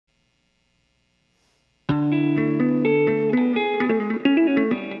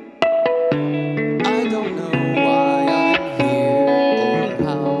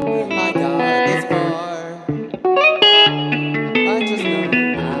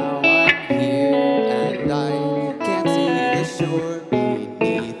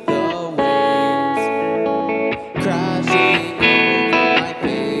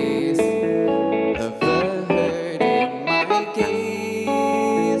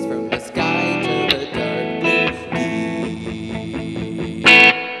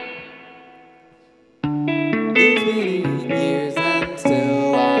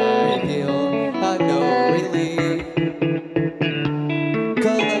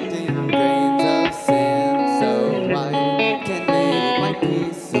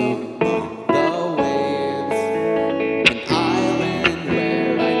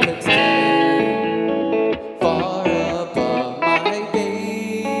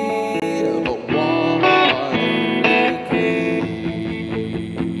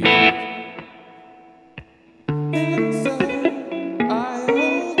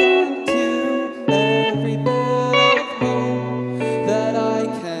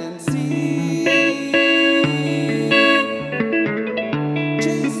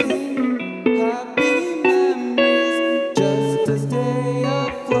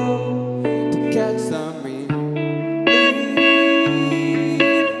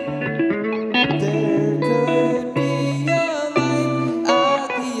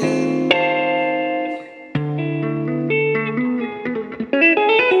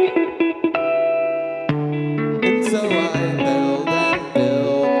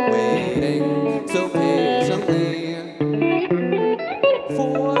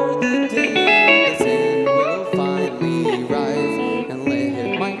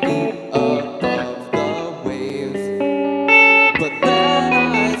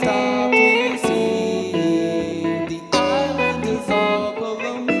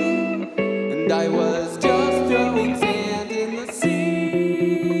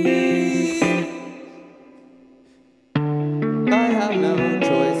no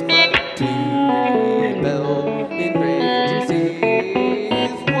choice but to rebuild in raging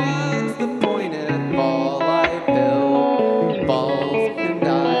seas. What's the point if all I build falls and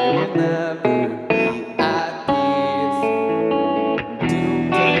I will never be at peace?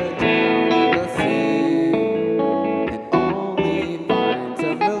 Doomed to drown in the sea and only find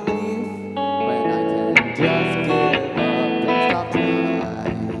some relief when I can just give up and stop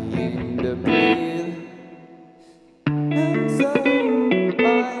trying to breathe. And so I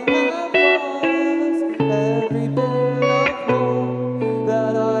have lost every bit of hope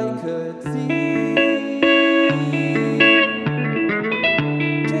that I could see.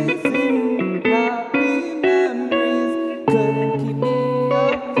 Chasing happy memories couldn't keep me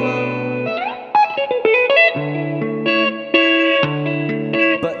afloat,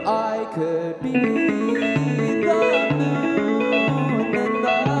 but I could be the moon in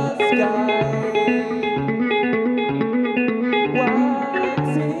the sky,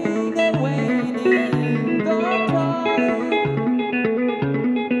 waxing and waning the tide,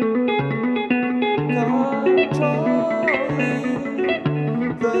 controlling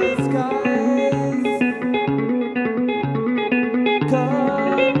the skies,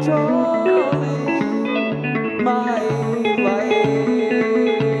 controlling my life.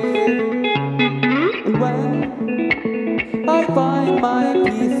 And when I find my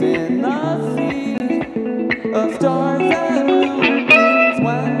peace in the sea of stars and moonbeams,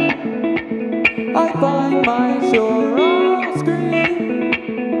 when I find my shore I'll scream,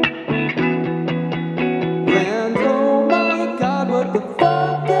 and oh my God, what the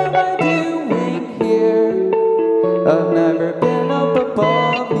fuck am I doing here? I've never been up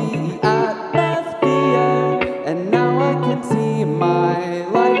above the atmosphere, and now I can see my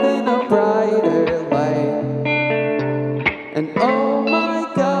life in a brighter light. And oh my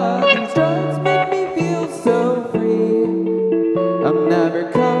God, these drugs make me feel so free. I'm never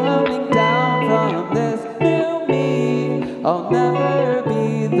coming down from this new me. I'll never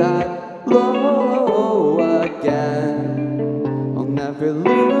be that low again. I'll never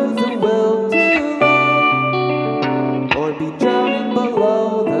lose the will to love or be drowning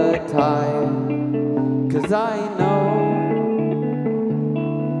below the tide. 'Cause I know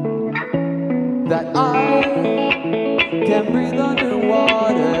that I can breathe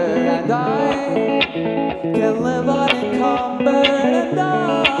underwater, and I can live unencumbered, and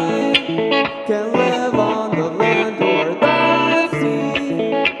I can live on the land or the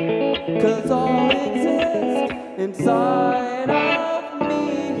sea, 'cause all exists inside of me.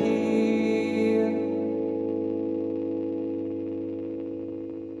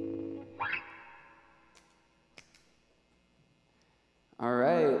 All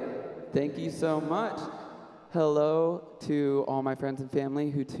right, thank you so much. Hello to all my friends and family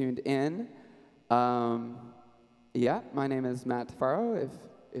who tuned in. Yeah, my name is Matt Tufaro.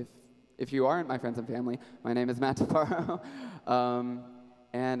 If you aren't my friends and family, my name is Matt Tufaro.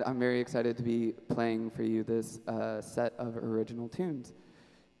 And I'm very excited to be playing for you this set of original tunes.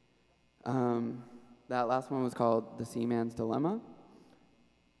 That last one was called The Seaman's Dilemma,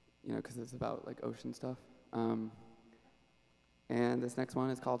 you know, because it's about like ocean stuff. And this next one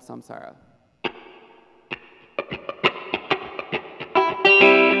is called Samsara.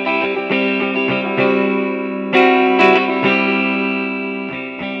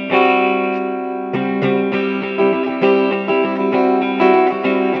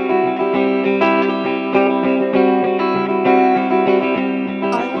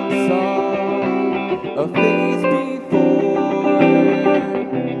 A face before,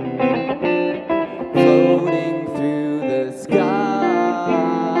 floating through the sky.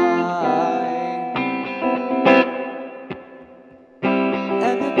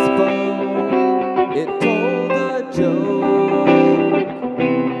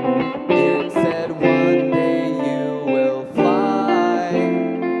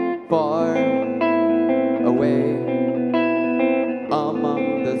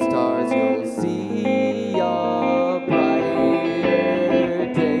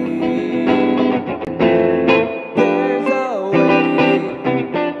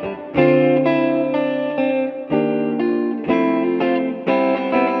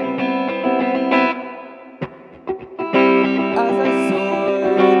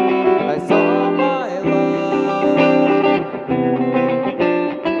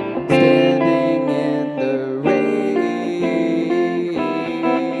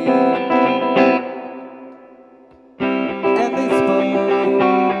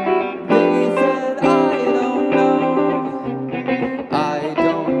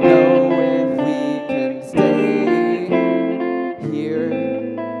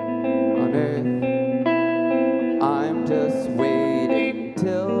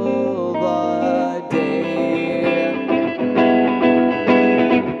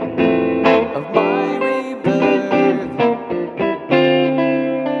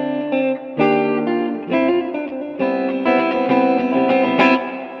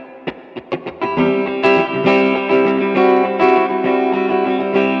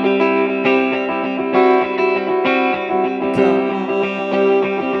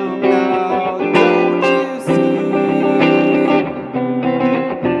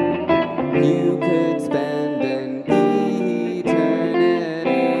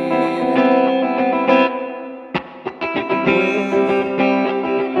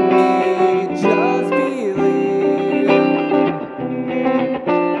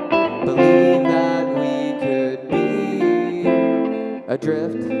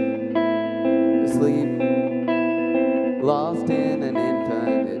 Adrift, asleep, lost in an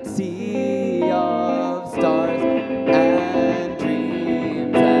infinite sea of stars and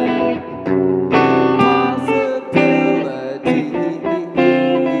dreams and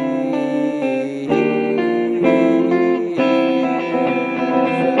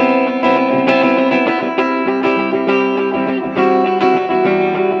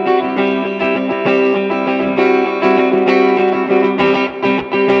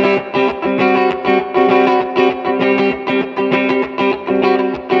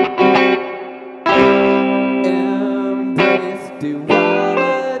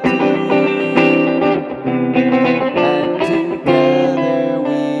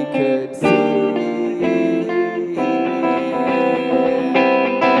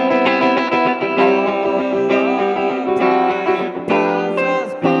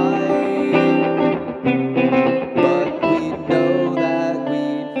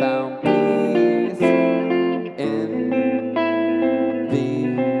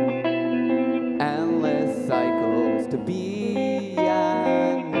to be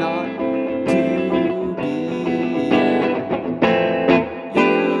and not to be and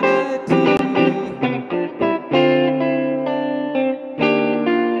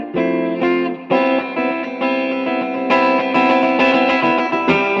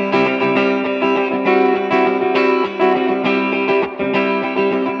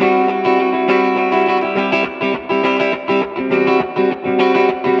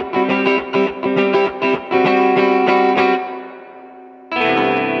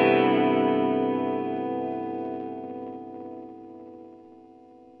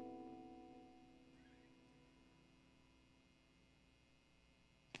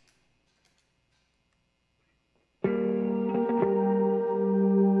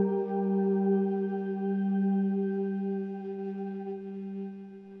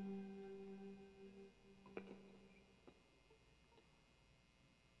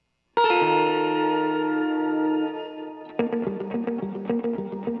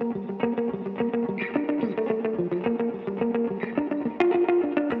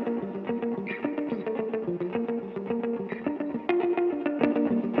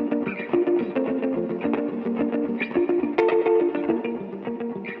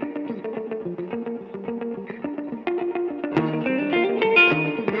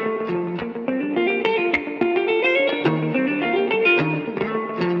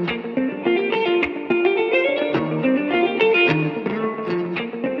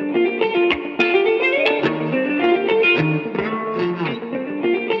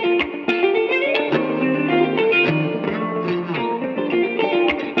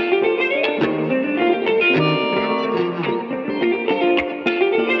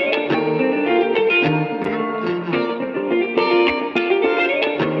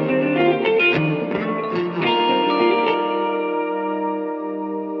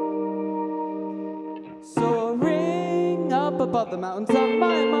soaring up above the mountains of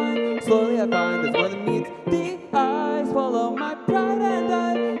my mind. Slowly I find there's more than meets the eye. Swallow my pride and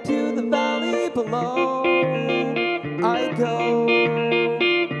I to the valley below. I go,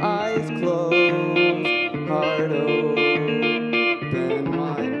 eyes closed, heart open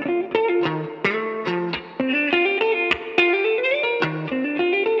wide.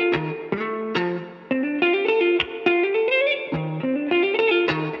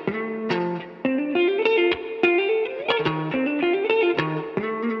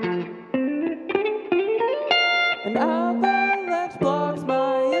 An avalanche blocks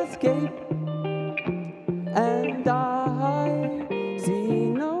my escape, and I see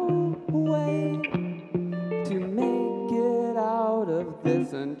no way to make it out of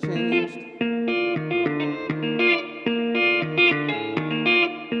this unchanged.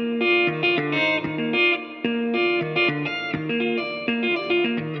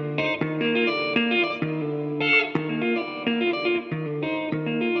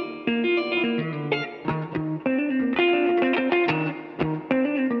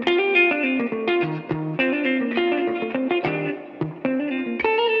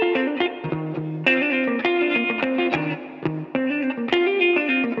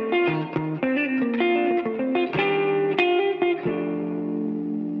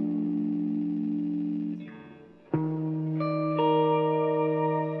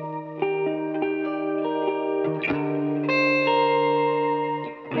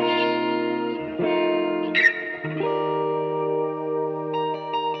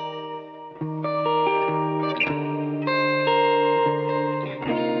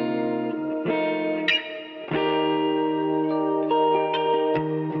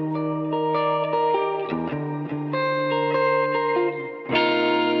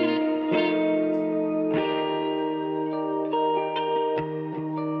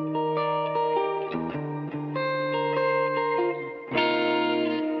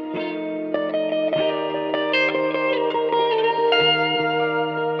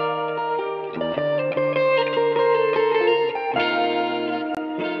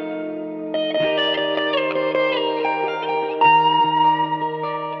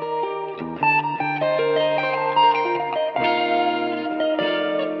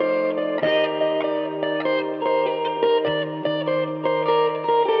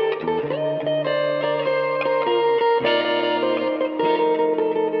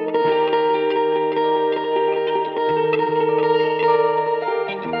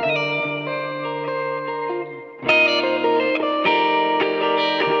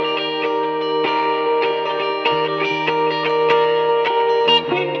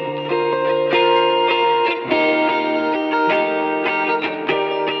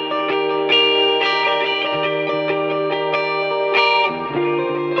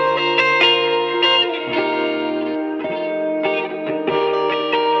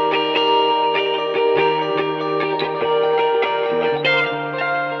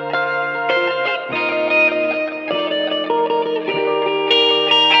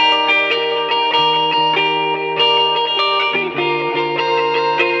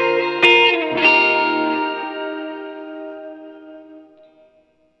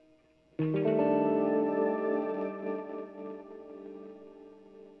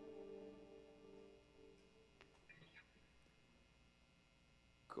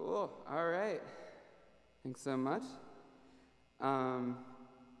 Cool. All right. Thanks so much. Now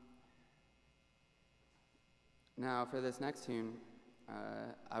for this next tune,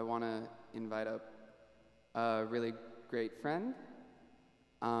 I want to invite up a really great friend,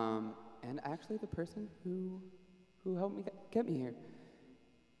 and actually the person who helped me get me here.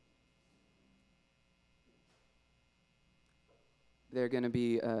 They're going to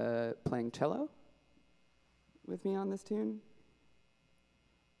be playing cello with me on this tune.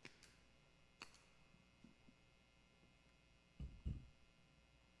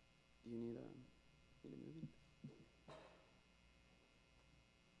 Do you need a movie?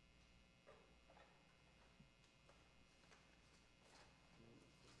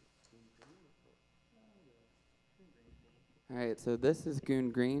 All right, so this is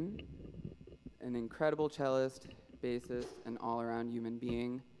Goon Green, an incredible cellist, bassist, and all-around human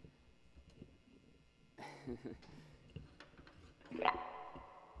being.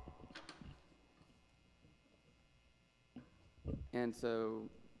 And so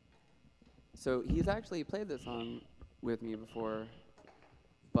he's actually played this song with me before,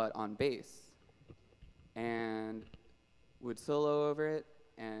 but on bass, and would solo over it,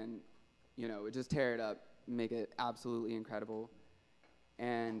 and would just tear it up, make it absolutely incredible.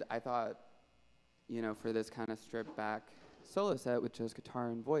 And I thought, for this kind of stripped back solo set with just guitar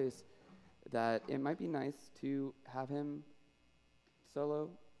and voice, that it might be nice to have him solo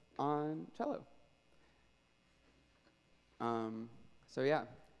on cello. So yeah,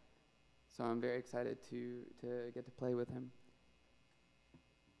 so I'm very excited to get to play with him.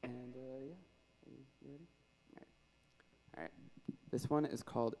 And yeah, you ready? All right. This one is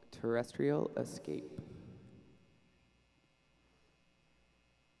called Terrestrial Escape.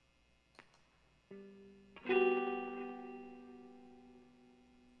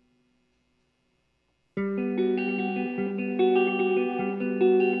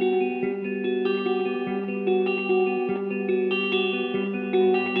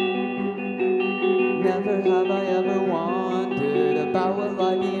 Never have I ever wondered about what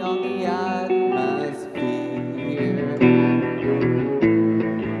lie beyond the atmosphere.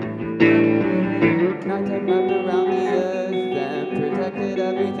 Nighttime wrapped around the earth and protected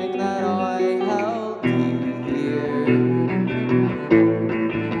everything that I held dear.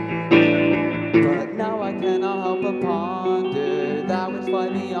 But now I cannot help but ponder that which lie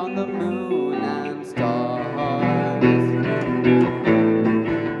beyond the moon and stars.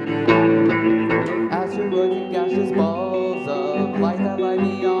 Asteroids and gaseous balls of light that lie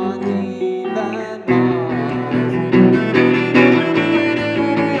beyond even Mars.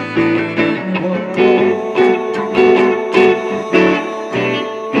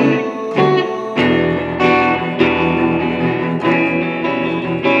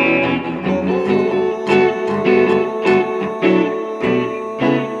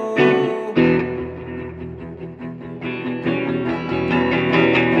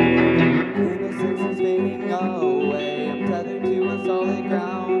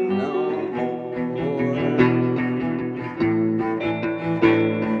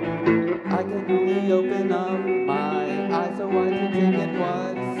 Open up my eyes so wide to take in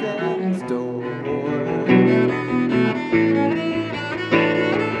what's in store.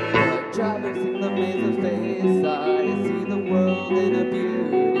 But traversing the maze of space, I see the world in a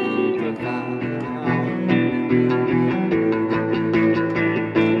beauty profound.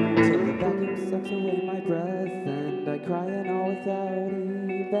 Till the vacuum sucks away my breath, and I cry and all without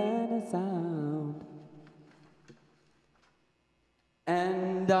even a sound.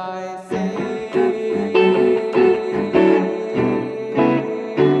 And I say,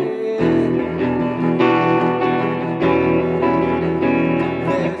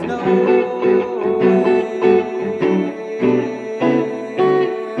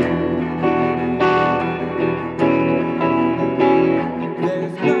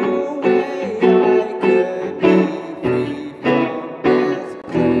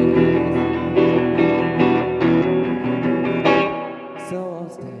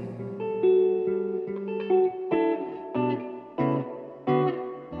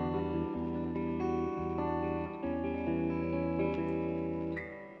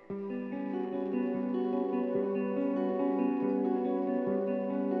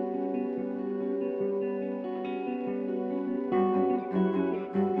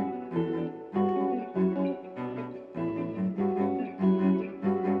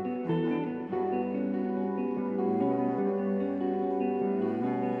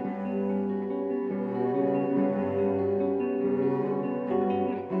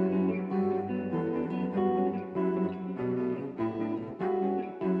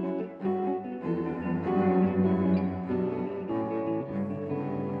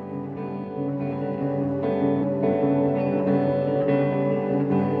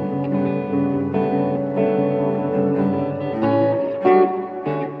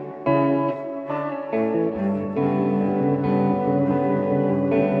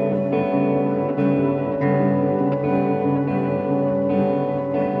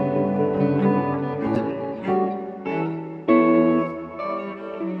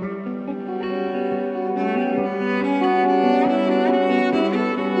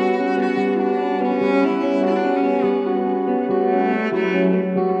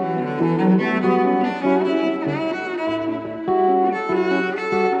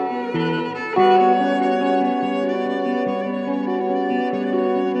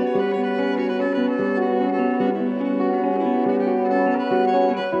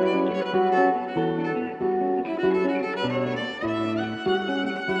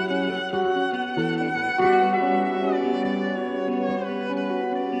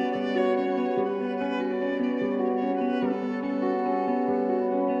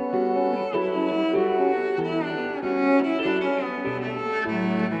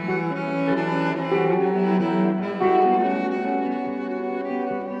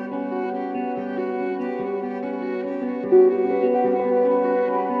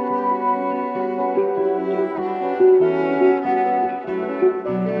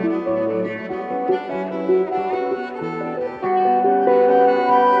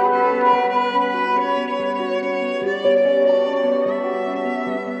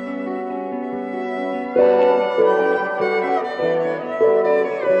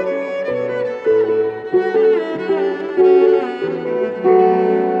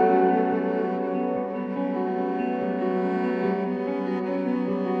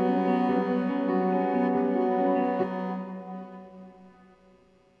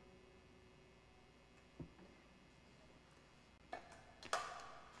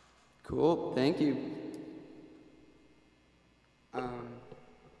 Cool, thank you.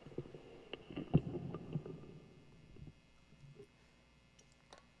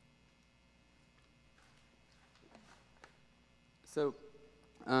 So,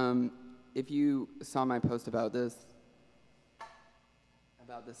 if you saw my post about this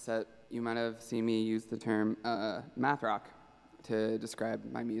set, you might have seen me use the term Mathrock to describe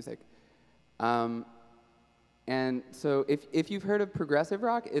my music. And so if you've heard of progressive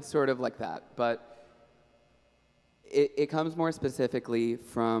rock, it's sort of like that, but it comes more specifically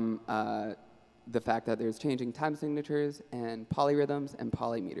from the fact that there's changing time signatures and polyrhythms and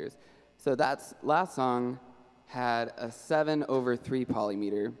polymeters. So that's last song had a 7/3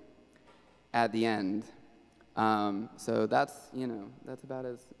 polymeter at the end. So that's, you know, that's about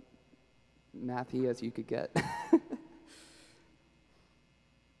as mathy as you could get.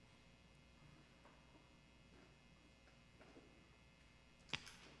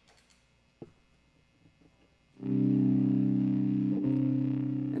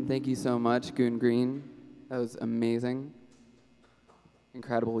 And thank you so much, Goon Green. That was amazing.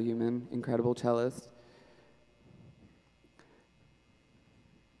 Incredible human, incredible cellist.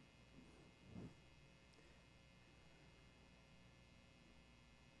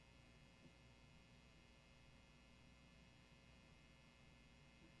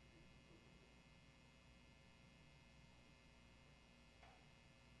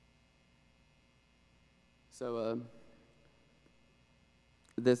 So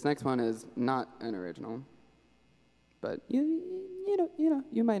this next one is not an original, but you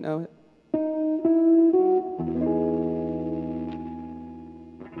might know it.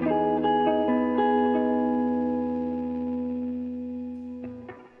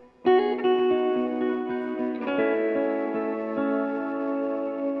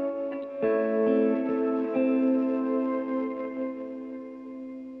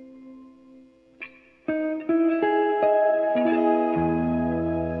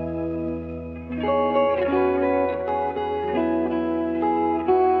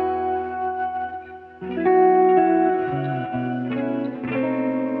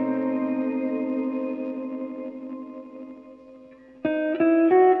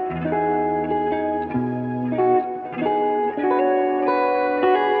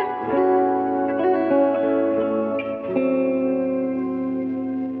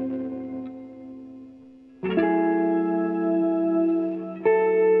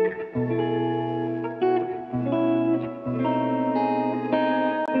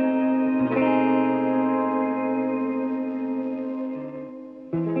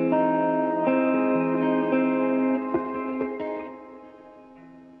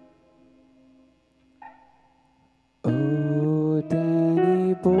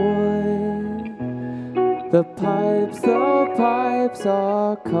 The pipes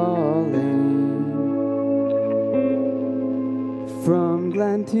are calling from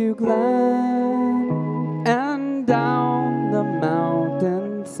glen to glen and down the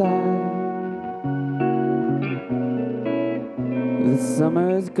mountainside. The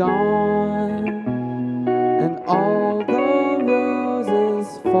summer's gone and all the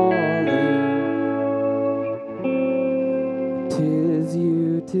roses falling.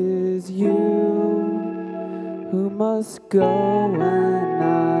 'Tis you who must go and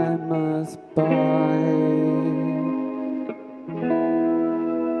I must bide.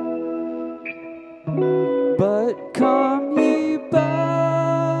 But come ye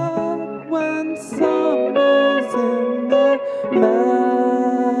back when summer's in the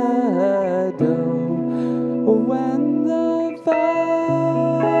meadow, when the valley's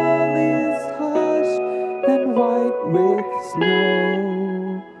hushed and white with snow.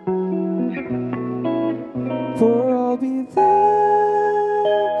 For I'll be there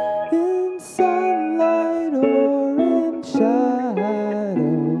in sunlight or in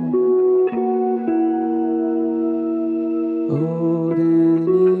shadow. Oh,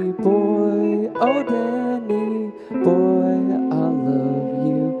 Danny boy, I love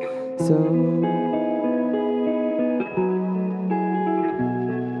you so.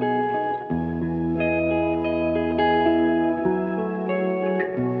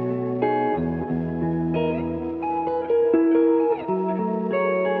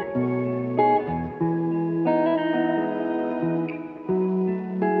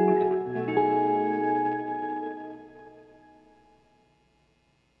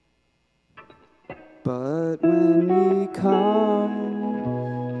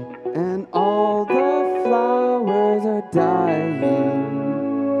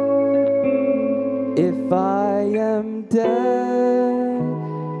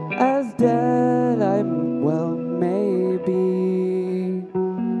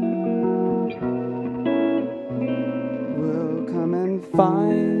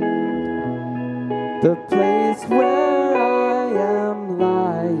 find the place where I am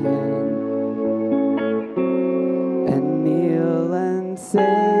lying and kneel and say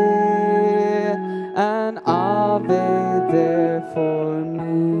an Ave there for me.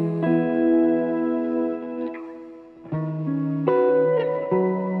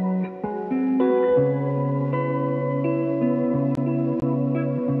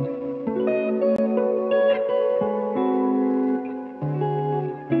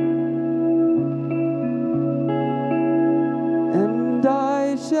 And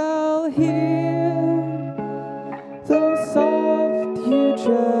I shall hear the soft you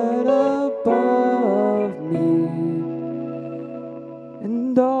tread above me,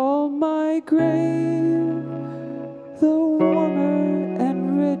 and all my grave the warmer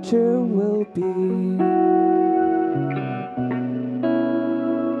and richer will be.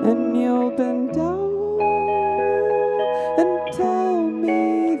 And you'll bend down and tell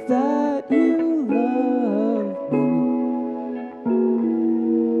me that you love me,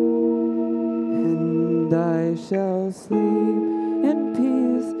 and I shall sleep in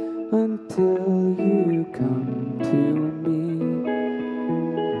peace until you come to me.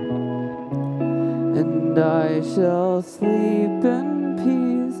 And I shall sleep in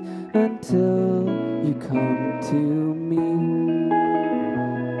peace until you come to me.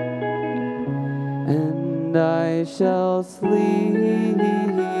 And I shall sleep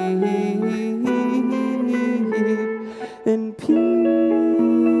in peace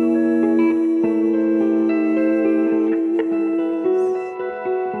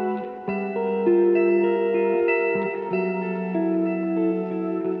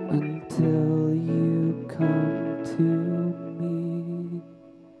until you come to me.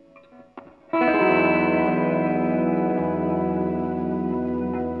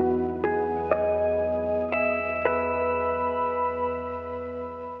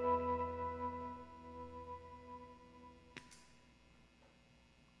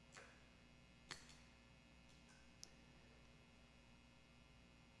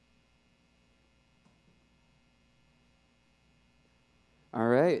 All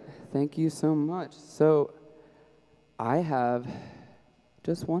right, thank you so much. So I have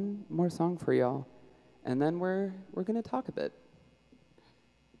just one more song for y'all, and then we're gonna talk a bit.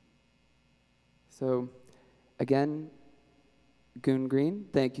 So again, Goon Green,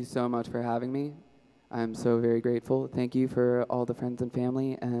 thank you so much for having me. I'm so very grateful. Thank you for all the friends and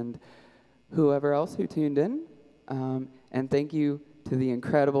family and whoever else who tuned in. And thank you to the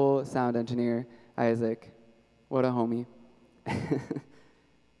incredible sound engineer, Isaac. What a homie.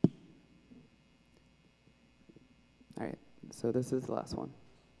 All right, so this is the last one.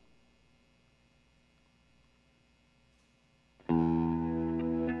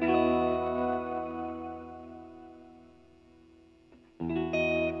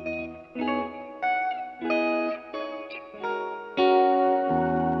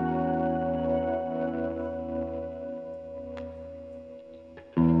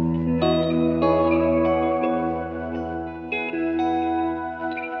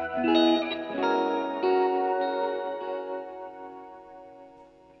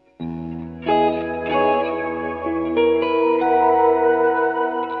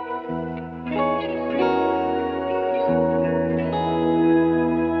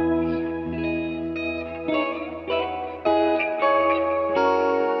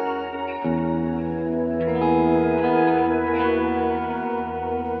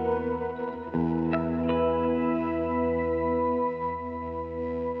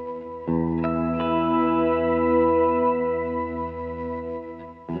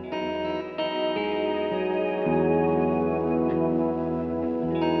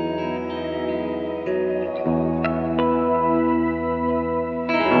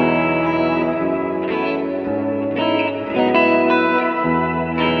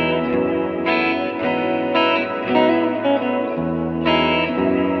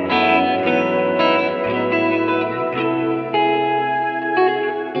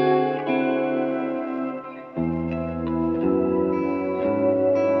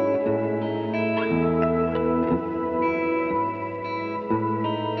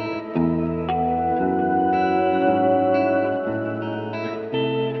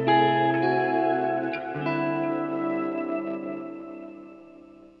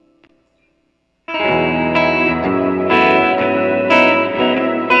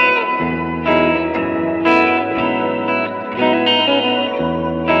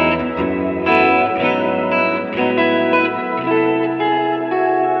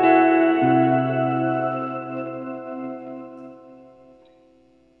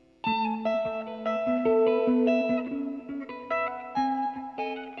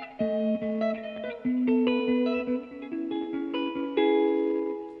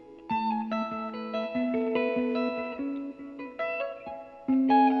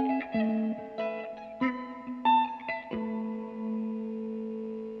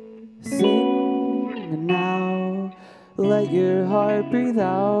 breathe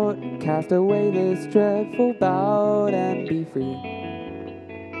out, cast away this dreadful bout and be free.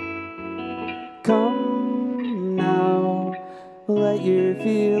 Come now, let your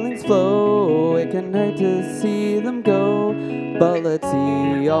feelings flow. It can hurt to see them go, but let's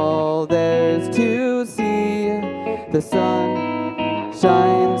see all there's to see. The sun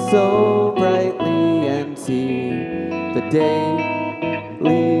shines so brightly and see the day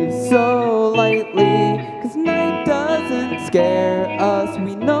leaves so lightly. 'Cause night doesn't scare us,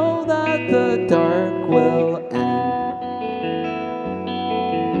 we know that the dark will end.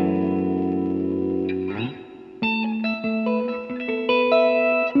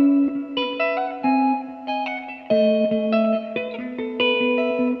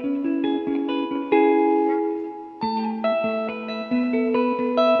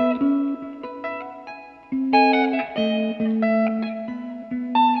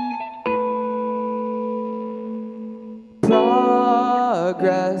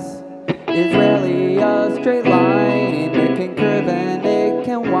 Progress is rarely a straight line. It can curve and it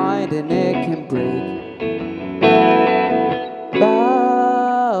can wind and it can break.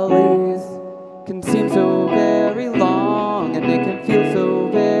 Valleys can seem so very long, and it can feel so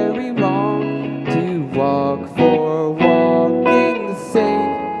very wrong to walk for walking's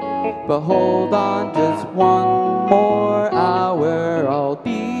sake. But hold on just one more hour, I'll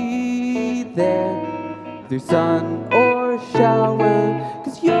be there through sun or shower.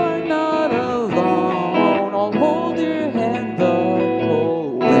 'Cause you're not alone, I'll hold your hand the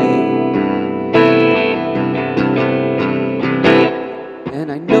whole way. And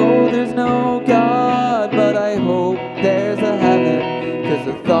I know there's no God, but I hope there's a heaven. 'Cause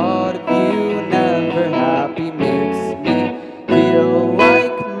the thought of you never happy makes me feel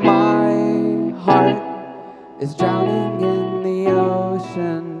like my heart is drowning in the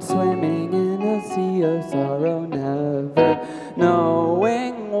ocean, swimming in a sea of sorrow, never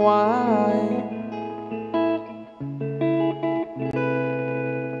knowing why.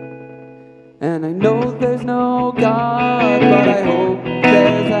 And I know there's no God, but I hope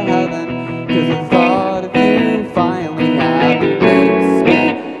there's a heaven. 'Cause the thought of you finally happy makes me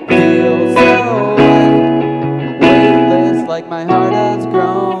feel so light, weightless, like my heart has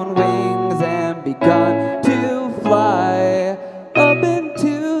grown wings and begun to fly up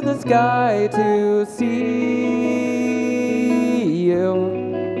into the sky to see you.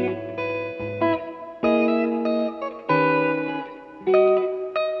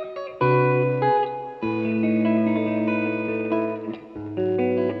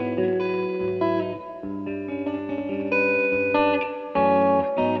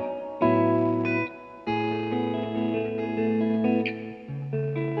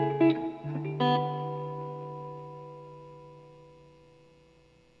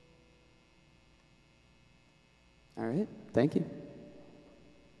 All right, thank you.